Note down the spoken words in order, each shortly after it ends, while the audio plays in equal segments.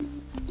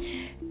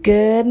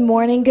Good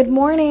morning, good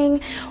morning.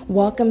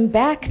 Welcome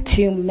back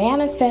to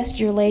Manifest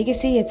Your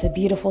Legacy. It's a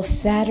beautiful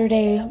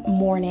Saturday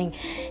morning,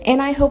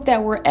 and I hope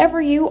that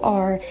wherever you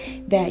are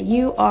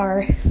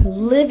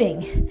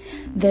living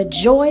the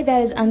joy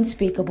that is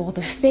unspeakable,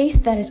 the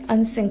faith that is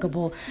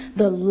unsinkable,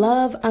 the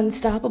love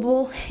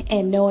unstoppable,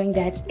 and knowing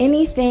that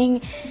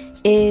anything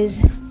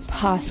is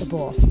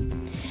possible.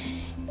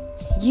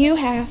 You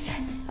have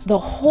the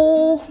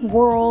whole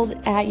world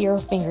at your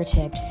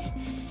fingertips.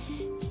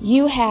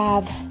 You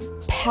have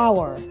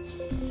power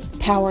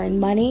in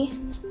money,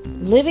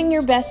 living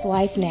your best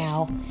life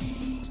now,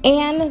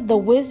 and the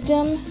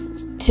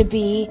wisdom to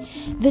be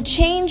the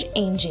change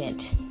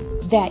agent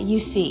that you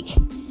seek.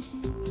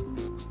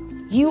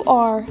 You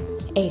are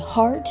a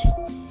heart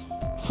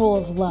full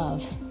of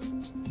love,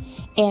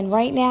 and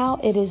right now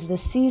it is the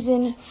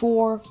season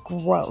for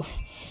growth.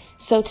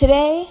 So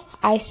today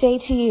I say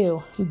to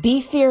you,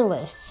 be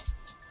fearless.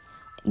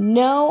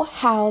 Know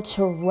how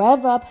to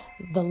rev up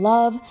the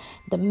love,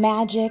 the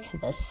magic,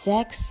 the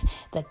sex,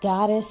 the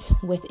goddess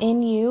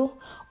within you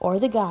or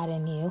the God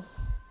in you.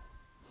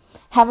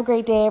 Have a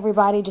great day,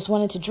 everybody. Just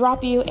wanted to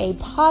drop you a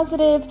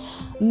positive,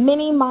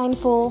 mini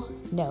mindful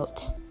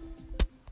note.